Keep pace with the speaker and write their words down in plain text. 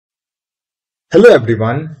Hello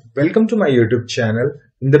everyone, welcome to my YouTube channel.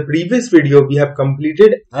 In the previous video, we have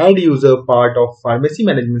completed add user part of pharmacy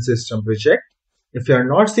management system project. If you have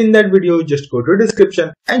not seen that video, just go to the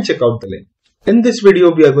description and check out the link. In this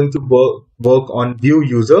video, we are going to work on view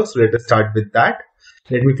user. So let us start with that.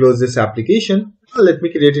 Let me close this application. Let me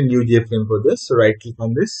create a new JFrame for this. So right click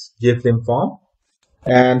on this JFrame form.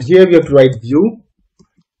 And here we have to write view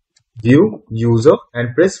user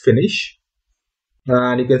and press finish.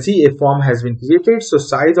 And you can see a form has been created. So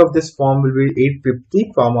size of this form will be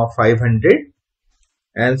 850, 500,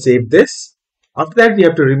 and save this. After that, we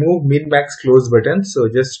have to remove min max close button. So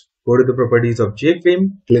just go to the properties of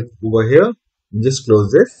JFrame, click over here, and just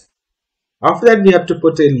close this. After that, we have to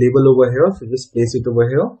put a label over here. So just place it over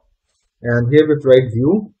here, and here we write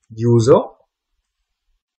view user,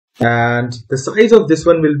 and the size of this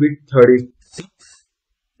one will be 36.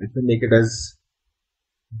 Let me make it as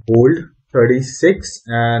bold. 36,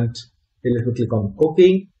 and let me click on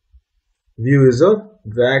OK. View user,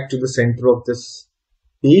 drag to the center of this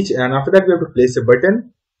page, and after that we have to place a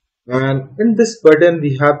button, and in this button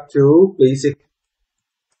we have to place a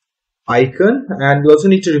icon, and we also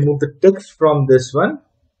need to remove the text from this one.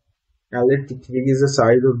 And let's increase the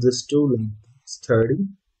size of this to like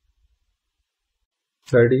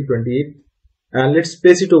 30, 28, and let's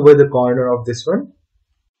place it over the corner of this one.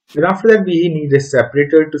 And after that, we need a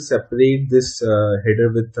separator to separate this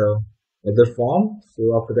header with other form.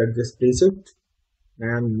 So after that, just place it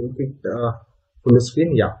and make it full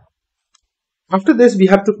screen. Yeah. After this, we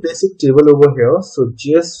have to place a table over here. So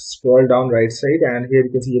just scroll down right side, and here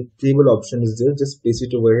you can see a table option is there. Just place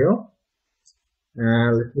it over here.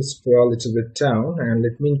 And let me scroll a little bit down, and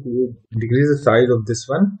let me decrease the size of this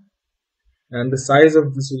one. And the size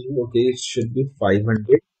of this will be okay. It should be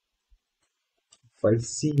 500. If I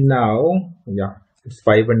see now, yeah, it's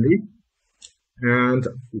 500, and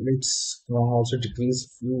let's also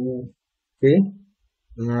decrease few, okay,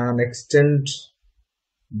 and extend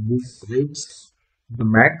this size the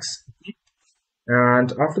max,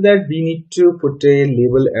 and after that we need to put a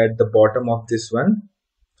label at the bottom of this one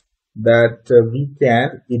that we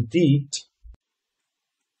can edit,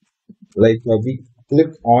 like we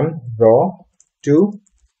click on raw to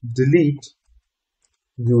delete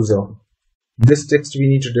user. This text we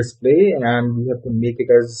need to display, and we have to make it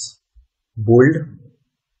as bold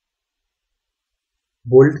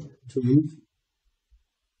to use.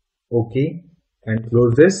 Okay, and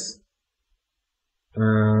close this.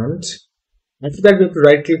 And after that, we have to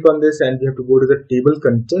right click on this, and we have to go to the table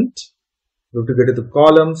content. We have to go to the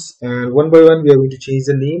columns, and one by one we are going to change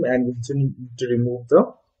the name, and we also need to remove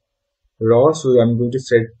the raw. So I'm going to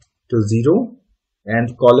set to 0.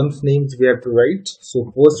 And columns names we have to write.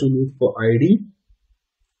 So first we need for ID,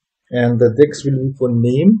 and the next will be for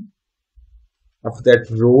name. After that,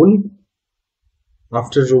 role.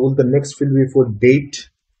 After role, the next will be for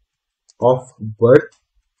date of birth,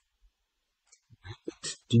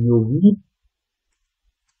 DOV.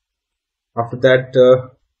 After that,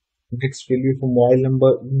 next will be for mobile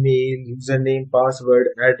number, email, username, password,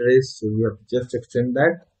 address. So we have to just extend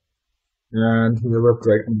that, and we have to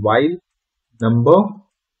write while number.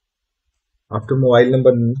 After mobile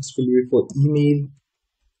number, next will be for email.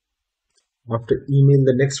 After email,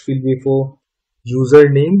 the next will be for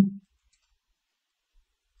username,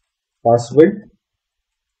 password,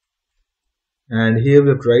 and here we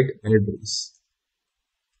have to write address.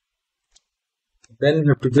 Then we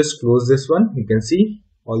have to just close this one. You can see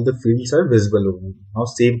all the fields are visible over here. Now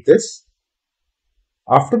save this.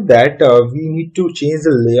 After that, we need to change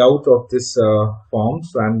the layout of this form.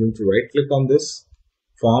 So I'm going to right click on this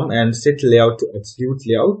form and set layout to absolute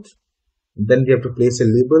layout. Then we have to place a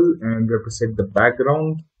label, and we have to set the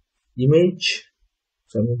background image.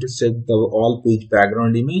 So I'm going to set the all page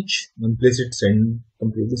background image and place it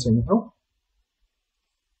completely center.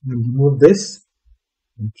 And remove this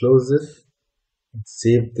and close this and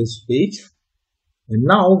save this page. And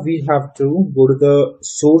now we have to go to the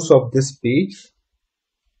source of this page.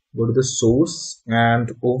 Go to the source,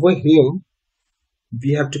 and over here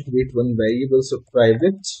we have to create one variable. So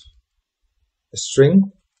private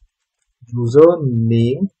string user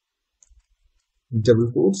name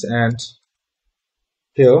double quotes, and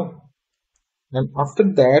here, and after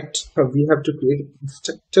that we have to create a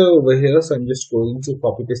constructor over here. So I'm just going to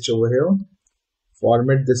copy paste over here,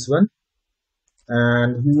 format this one,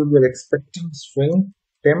 and here we are expecting string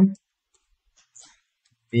temp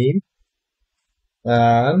name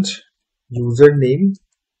and username.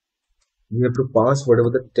 We have to pass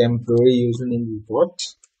whatever the temporary username we got,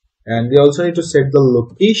 and we also need to set the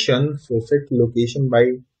location. So set location by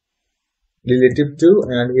relative to,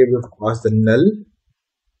 and here we have to pass the null,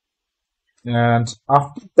 And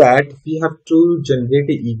after that, we have to generate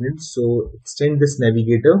an event. So extend this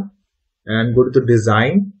navigator and go to the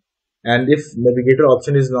design. And if navigator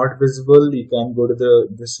option is not visible, you can go to the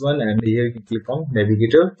this one, and here you can click on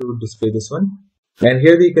navigator to display this one. And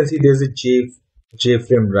here you can see there's a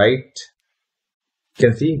JFrame, right? You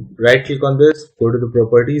can see, right click on this, go to the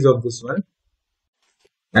properties of this one,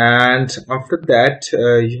 and after that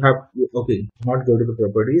you have okay, not go to the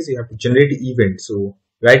properties, you have to generate event. So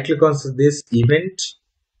right click on this event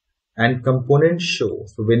and component show.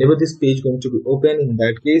 So whenever this page going to be open, in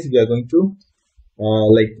that case we are going to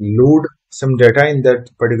like load some data in that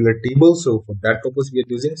particular table. So for that purpose we are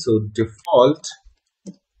using so default.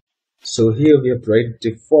 So here we have to write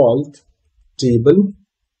default table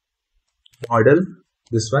model,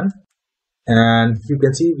 this one, and you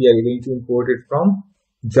can see we are going to import it from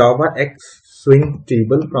Java X swing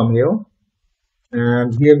table from here.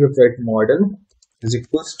 And here we have to write model is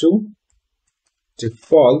equals to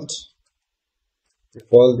default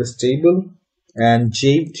this table and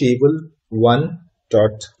jtable1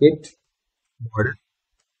 dot get model.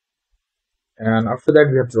 And after that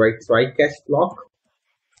we have to write try catch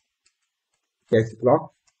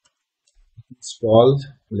block small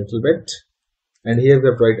a little bit, and here we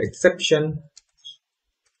have to write exception,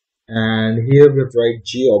 and here we have to write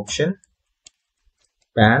g option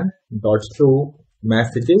pan dot through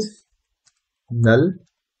messages null,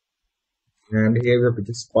 and here we have to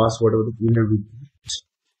just pass whatever the field we want.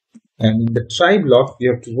 And in the try block we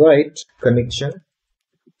have to write connection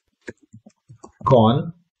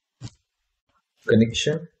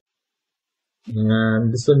connection,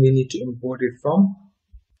 and this one we need to import it from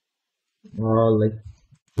like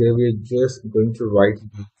here we're just going to write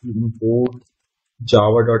import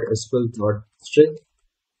java.sql.string,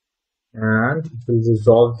 and it will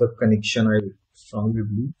resolve the connection, I strongly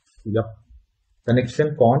believe. Yep,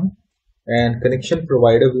 connection con, and connection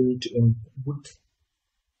provider we need to input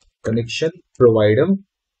connection provider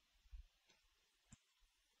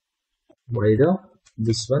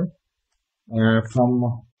this one,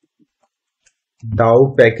 from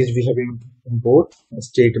DAO package we have import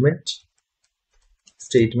statement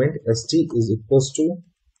st is equals to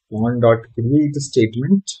on dot create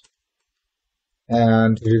statement,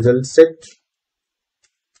 and result set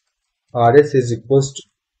rs is equals to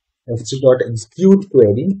st dot execute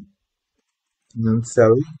query, and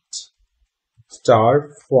select star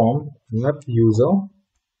from app user,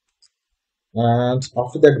 and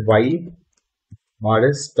after that while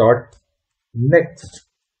rs dot next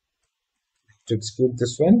to execute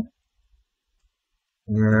this one.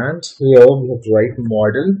 And here we have to write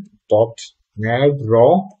model dot add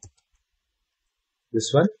raw,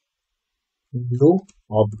 this one, new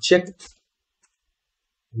object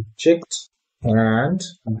and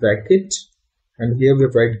bracket, and here we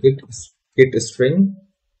have to write get string,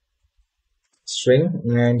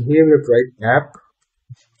 and here we have to write app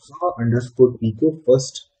underscore echo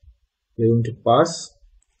first we're going to pass,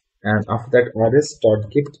 and after that rs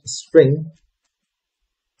dot get string,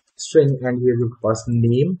 and here we have to pass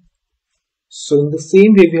name. So in the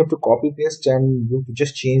same way we have to copy paste, and we have to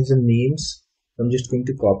just change the names. I'm just going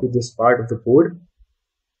to copy this part of the code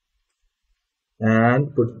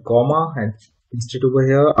and put comma and paste it over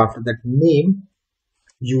here. After that name,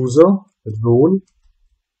 user role,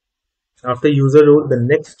 after user role the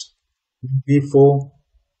next will be for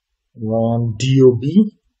DOB,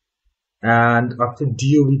 and after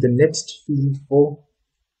DOB the next field for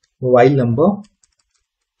mobile number.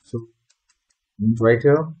 So right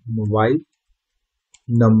here mobile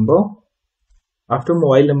number, after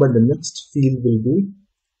mobile number the next field will be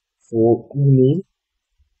for email,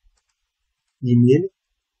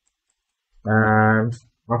 and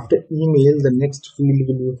after email the next field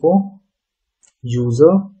will be for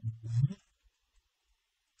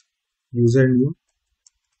username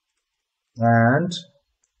and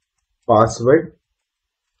password,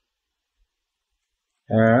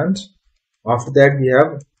 and after that we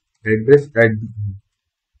have address at the end.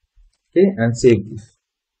 Okay, and save this.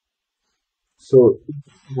 So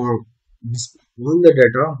for all the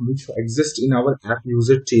data which exists in our app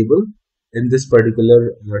user table in this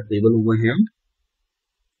particular table over here,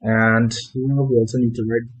 and here we also need to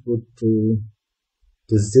write to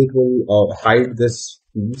disable or hide this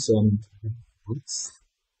piece on,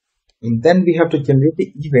 and then we have to generate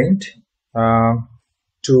the event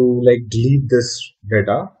to like delete this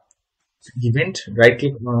data. Event, right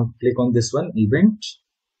click on this one, event,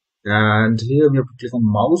 and here we have to click on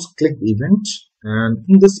mouse, click event, and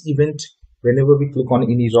in this event whenever we click on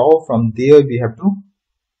any row, from there we have to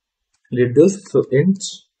create this. So int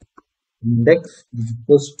index is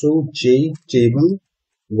equals to j table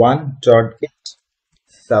one dot get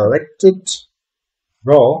selected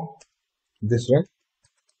raw, this one,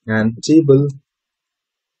 and table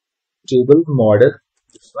model,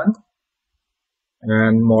 this one,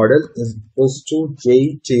 and model is equals to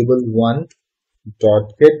j table one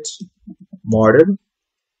dot get model,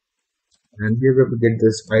 and here we have to get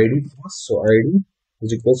this id first. So id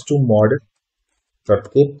is equals to model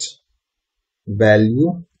dot get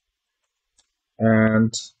value,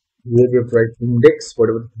 and here we have to write index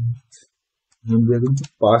whatever, and we are going to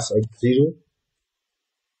pass at 0,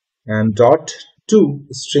 and dot to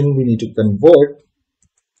string we need to convert,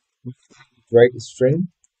 write string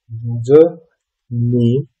user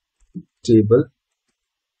name table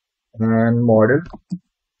and model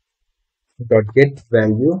dot get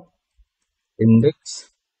value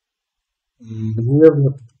index, and here we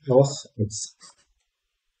have to cross it's,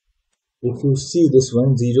 if you see this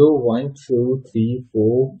one 0 1 2 3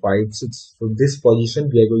 4 5 6, so this position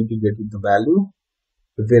we are going to get the value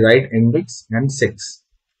with the right index and 6.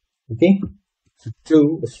 Okay, so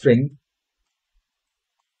to string,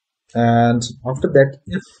 and after that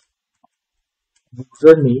if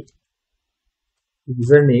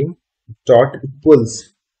username dot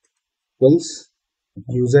equals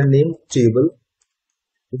username table,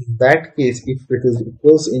 in that case if it is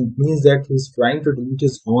equals, it means that he's trying to delete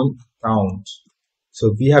his own account,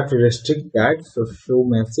 so we have to restrict that. So show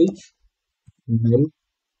message null,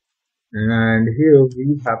 and here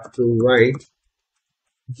we have to write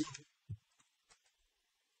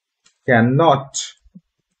cannot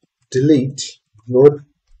delete your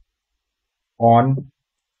on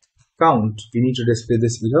count. We need to display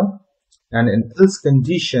this error, and in else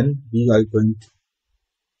condition we are going to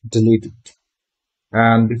delete it.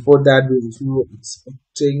 And before that we were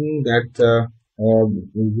expecting that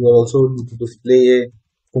we also need to display a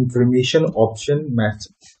confirmation option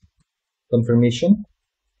message, confirmation,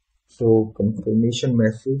 so confirmation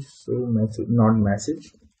message, so message not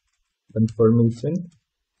message, confirmation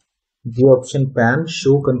the option pan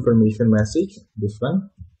show confirmation message, this one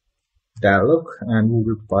dialog, and we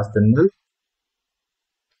will pass the null,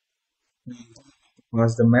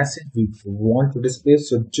 pass the message we want to display.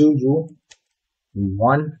 So do you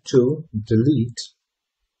want to delete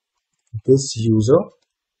this user,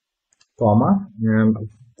 comma, and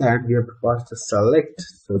that we have to pass the select,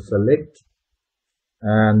 so select,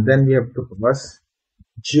 and then we have to pass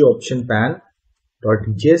g option pan dot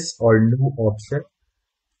yes or no option,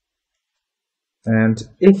 and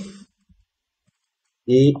if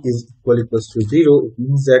a is equals to 0, it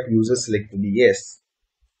means that user selected yes.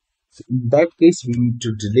 So in that case we need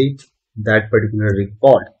to delete that particular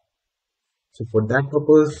record. So for that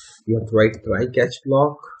purpose we have to write try catch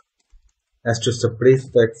block as to suppress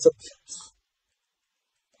the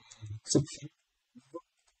exception,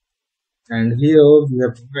 and here we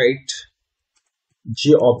have to write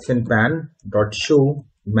g option pan dot show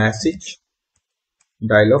message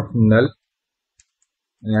dialog null,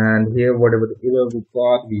 and here whatever the error we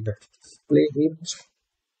got we have to display it,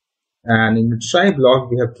 and in the try block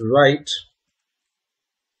we have to write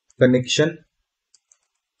connection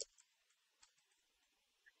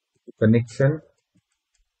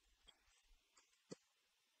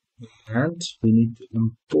and we need to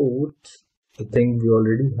import the thing we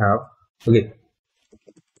already have. Okay,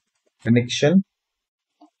 connection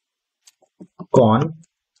con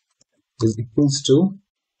is equals to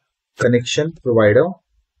connection provider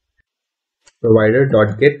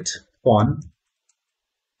dot get con.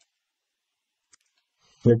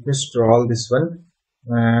 Let me scroll this one,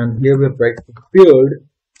 and here we have write prepared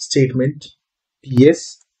statement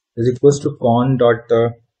ps is equals to con dot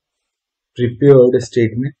prepared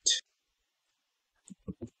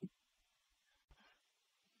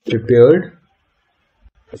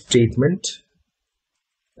statement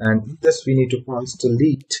and in this we need to pass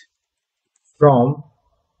delete from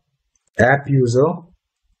app user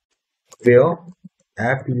where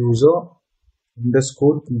app user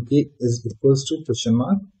underscore pk is equals to question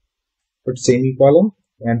mark put semicolon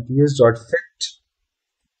and ps dot set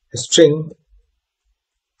string,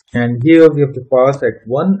 and here we have to pass at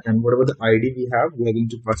 1, and whatever the id we have we are going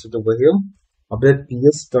to pass it over here. After that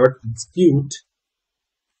ps dot execute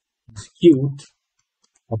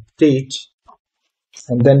update,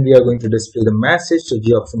 and then we are going to display the message. So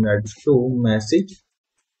g option add show message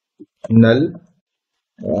null,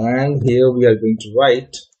 and here we are going to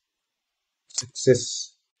write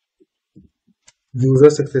user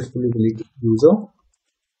successfully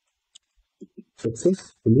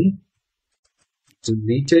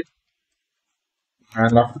deleted,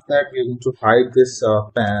 and after that we are going to hide this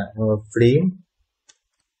frame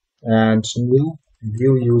and new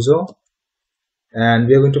view user and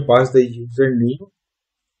we are going to pass the username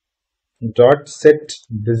dot set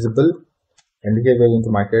visible, and here we are going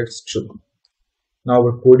to mark it as true. Now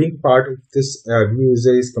our coding part of this view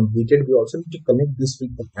user is completed. We also need to connect this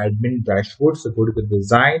with the admin dashboard. So go to the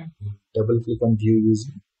design, double click on view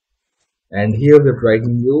user, and here we're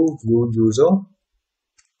writing new view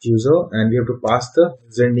user, and we have to pass the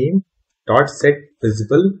username dot set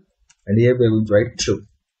visible, and here we're going to write true.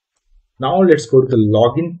 Now let's go to the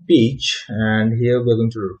login page, and here we're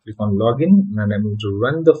going to click on login, and I'm going to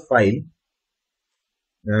run the file,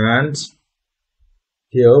 and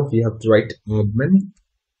here we have to write admin,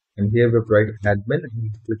 and here we have to write admin,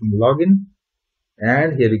 and click on login,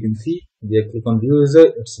 and here you can see we have click on view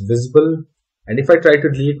user, it's visible. And if I try to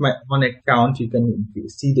delete my own account, you can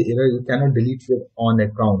see the error, you cannot delete your own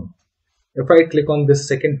account. If I click on this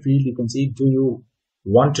second field, you can see, do you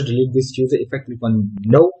want to delete this user? If I click on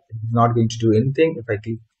no, it's not going to do anything. If I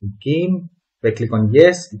click again, if I click on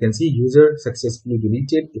yes, you can see user successfully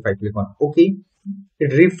deleted. If I click on OK,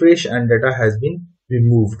 it refresh and data has been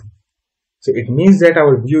removed. So it means that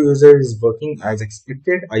our view user is working as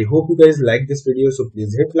expected. I hope you guys like this video. So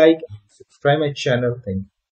please hit like, subscribe my channel. Thank you.